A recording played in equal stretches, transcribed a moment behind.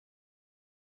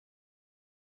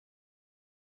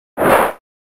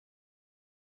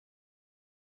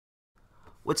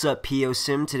What's up,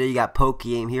 POSim? Today you got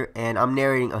PokeaimMD here, and I'm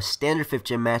narrating a standard 5th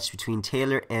gen match between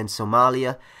Taylor and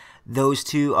Somalia. Those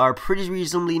two are pretty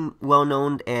reasonably well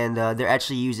known, and they're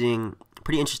actually using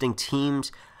pretty interesting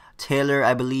teams. Taylor,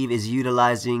 I believe, is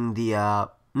utilizing the,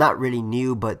 not really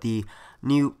new, but the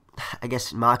new, I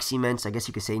guess, POSimulator, I guess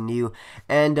you could say new.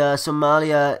 And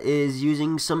Somalia is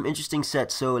using some interesting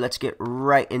sets, so let's get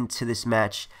right into this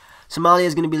match. Somalia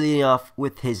is going to be leading off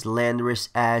with his Landorus,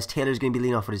 as Taylor is going to be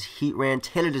leading off with his Heatran.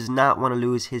 Taylor does not want to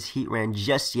lose his Heatran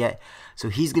just yet, so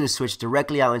he's going to switch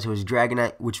directly out into his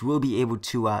Dragonite, which will be able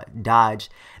to dodge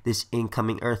this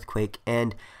incoming Earthquake.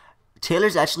 And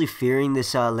Taylor's actually fearing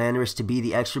this Landorus to be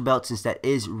the Extra Belt, since that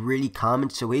is really common.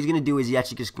 So what he's going to do is he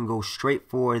actually just going to go straight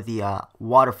for the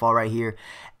Waterfall right here,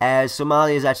 as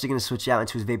Somalia is actually going to switch out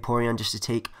into his Vaporeon just to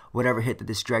take whatever hit that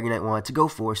this Dragonite wanted to go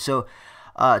for. So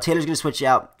Taylor's going to switch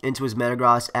out into his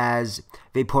Metagross, as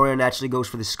Vaporeon actually goes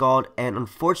for the Scald, and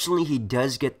unfortunately he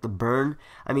does get the burn.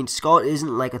 I mean, Scald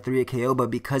isn't like a 3-hit KO, but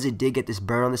because it did get this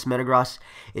burn on this Metagross,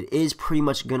 it is pretty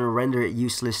much going to render it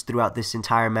useless throughout this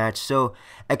entire match. So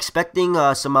expecting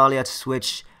Somalia to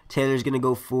switch, Taylor's going to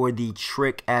go for the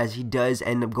Trick, as he does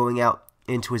end up going out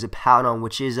into his Hippowdon,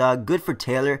 which is good for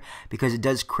Taylor because it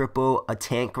does cripple a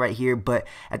tank right here. But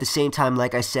at the same time,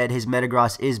 like I said, his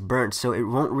Metagross is burnt, so it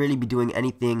won't really be doing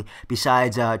anything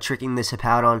besides tricking this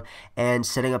Hippowdon and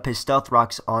setting up his Stealth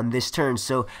Rocks on this turn.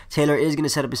 So Taylor is going to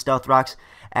set up his Stealth Rocks,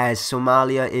 as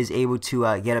Somalia is able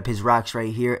to get up his rocks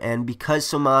right here. And because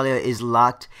Somalia is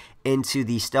locked into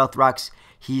the Stealth Rocks,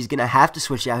 he's going to have to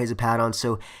switch out his Hippowdon.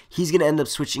 So he's going to end up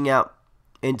switching out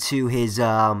into his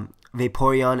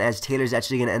Vaporeon, as Taylor's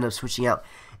actually going to end up switching out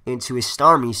into his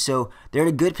Starmie. So they're in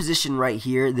a good position right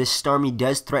here. This Starmie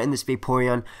does threaten this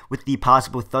Vaporeon with the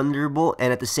possible Thunderbolt,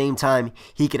 and at the same time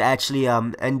he could actually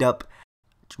end up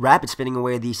rapid spinning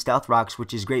away these Stealth Rocks,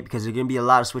 which is great because there are going to be a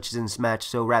lot of switches in this match,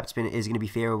 so rapid spin is going to be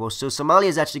favorable. So Somalia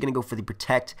is actually going to go for the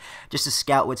Protect just to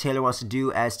scout what Taylor wants to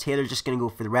do, as Taylor's just going to go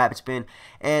for the rapid spin.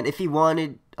 And if he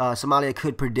wanted, Somalia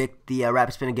could predict the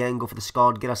rapid spin again, go for the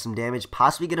Scald, get us some damage,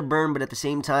 possibly get a burn, but at the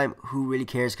same time, who really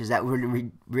cares, because that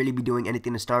wouldn't really be doing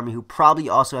anything to Starmie, who probably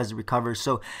also has to recover.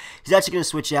 So he's actually going to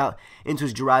switch out into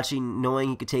his Jirachi, knowing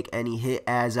he could take any hit,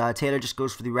 as Taylor just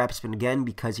goes for the rapid spin again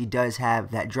because he does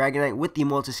have that Dragonite with the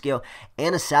Multiscale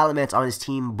and a Salamence on his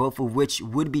team, both of which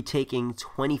would be taking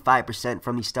 25%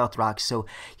 from the Stealth Rocks, so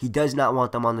he does not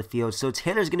want them on the field. So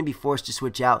Taylor's going to be forced to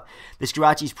switch out. This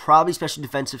Jirachi is probably special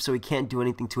defensive, so he can't do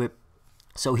anything to it.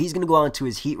 So he's going to go on to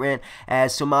his Heatran,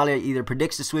 as Somalia either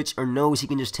predicts the switch or knows he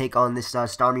can just take on this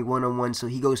Starmie one-on-one, so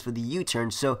he goes for the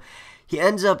U-turn. So he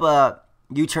ends up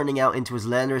U-turning out into his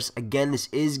Landorus. Again, this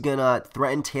is going to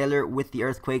threaten Taylor with the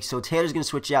Earthquake, so Taylor's going to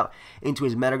switch out into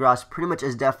his Metagross pretty much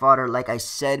as Death Fodder. Like I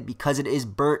said, because it is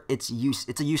burnt, it's a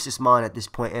useless mon at this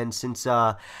point, and since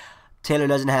Taylor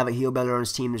doesn't have a Heal Beller on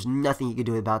his team, there's nothing he can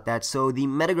do about that. So the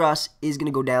Metagross is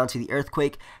going to go down to the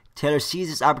Earthquake. Taylor sees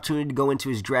this opportunity to go into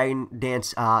his Dragon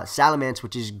Dance Salamence,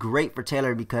 which is great for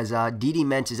Taylor because DD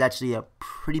Ment is actually a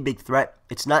pretty big threat.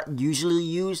 It's not usually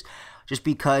used just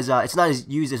because it's not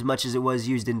used as much as it was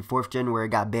used in 4th gen, where it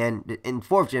got banned. In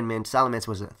 4th gen, man, Salamence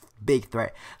was a big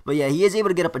threat. But yeah, he is able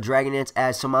to get up a Dragon Dance,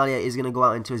 as Somalia is going to go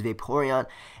out into his Vaporeon.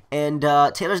 And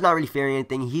Taylor's not really fearing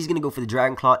anything. He's going to go for the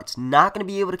Dragon Claw. It's not going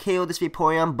to be able to KO this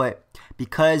Vaporeon, but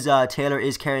because Taylor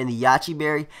is carrying the Yachi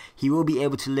Berry, he will be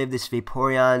able to live this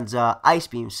Vaporeon's Ice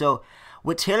Beam. So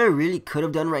what Taylor really could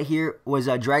have done right here was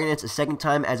Dragon Dance a second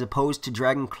time, as opposed to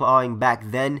Dragon Clawing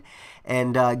back then,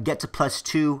 and get to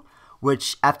 +2,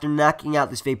 which after knocking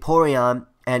out this Vaporeon,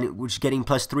 and which getting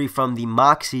 +3 from the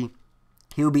Moxie,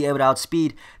 he will be able to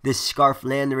outspeed this Scarf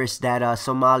Landorus that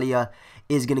Somalia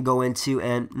is going to go into,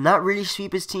 and not really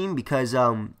sweep his team because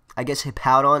I guess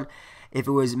Hippowdon, if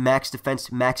it was max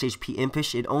defense, max HP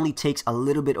Impish, it only takes a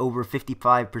little bit over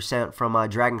 55% from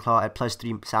Dragon Claw at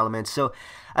 +3 Salamence. So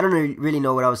I don't really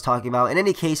know what I was talking about. In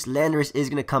any case, Landorus is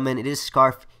going to come in. It is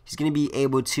Scarf. He's going to be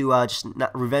able to just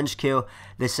not revenge kill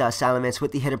this Salamence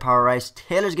with the Hidden Power Ice.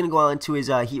 Taylor's going to go on into his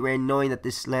Heatran, knowing that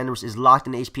this Landorus is locked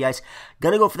in HP Ice.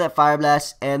 Going to go for that Fire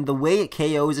Blast, and the way it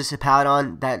KOs this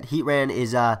Hippowdon, that Heatran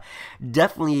is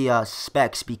definitely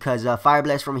specs, because Fire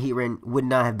Blast from Heatran would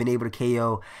not have been able to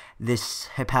KO this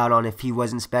Hippowdon if he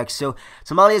wasn't specs. So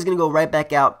Somalia is going to go right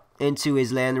back out into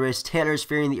his Landorus. Taylor's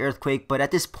fearing the Earthquake, but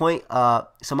at this point,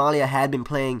 Somalia had been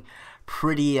playing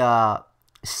pretty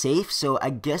safe, so I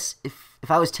guess if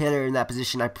I was Taylor in that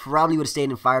position, I probably would have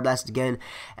stayed in Fire Blast again,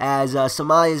 as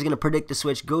Somalia is going to predict the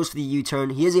switch, goes for the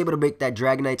U-turn. He is able to break that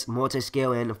Dragonite's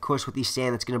Multiscale, and of course with the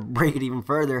Sand, that's going to break it even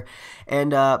further.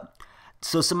 And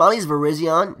So Somalia's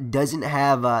Virizion doesn't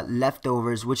have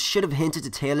leftovers, which should have hinted to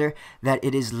Taylor that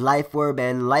it is Life Orb,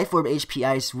 and Life Orb HP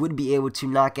Ice would be able to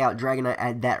knock out Dragonite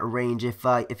at that range.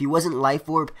 If he wasn't Life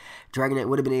Orb, Dragonite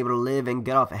would have been able to live and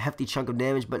get off a hefty chunk of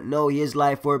damage, but no, he is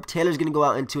Life Orb. Taylor's going to go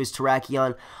out into his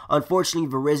Terrakion. Unfortunately,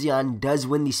 Virizion does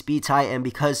win the speed tie, and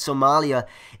because Somalia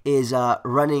is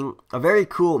running a very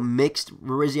cool mixed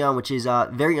Virizion, which is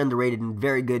very underrated and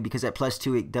very good because at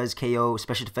 +2 it does KO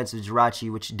Special Defensive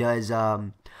Jirachi, which does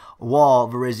wall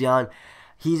Virizion.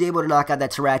 He's able to knock out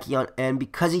that Terrakion, and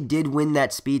because he did win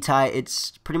that speed tie,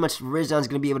 it's pretty much Virizion's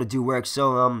going to be able to do work.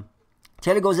 So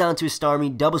Taylor goes down to his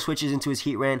Starmie, double switches into his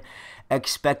Heatran,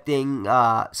 expecting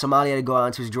Somalia to go out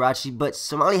into his Jirachi, but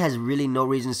Somalia has really no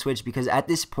reason to switch because at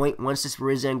this point, once this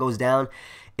Virizion goes down,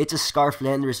 it's a Scarf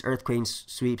Landorus Earthquake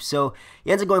sweep. So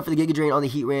he ends up going for the Giga Drain on the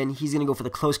Heatran. He's going to go for the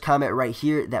Close Combat right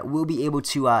here that will be able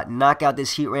to knock out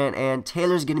this Heatran, and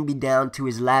Taylor's going to be down to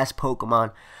his last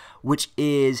Pokemon, which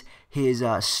is his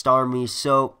Starmie.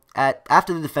 So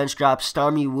after the defense drop,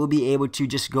 Starmie will be able to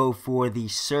just go for the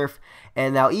Surf,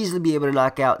 and they'll easily be able to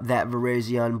knock out that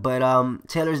Virizion. But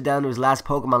Taylor's down to his last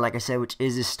Pokemon, like I said, which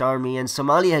is his Starmie, and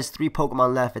Somalia has 3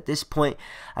 Pokemon left. At this point,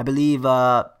 I believe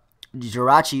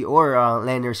Jirachi or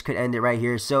Landorus could end it right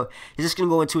here. So he's just going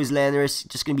to go into his Landorus,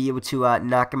 just going to be able to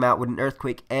knock him out with an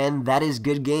Earthquake, and that is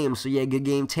good game. So yeah, good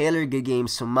game Taylor, good game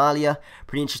Somalia.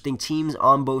 Pretty interesting teams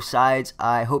on both sides.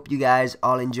 I hope you guys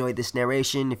all enjoyed this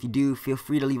narration. If you do, feel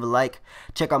free to leave a like,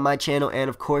 check out my channel, and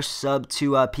of course sub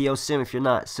to POSim if you're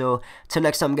not. So till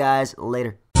next time guys,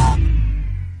 later.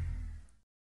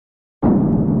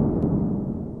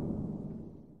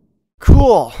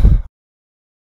 Cool.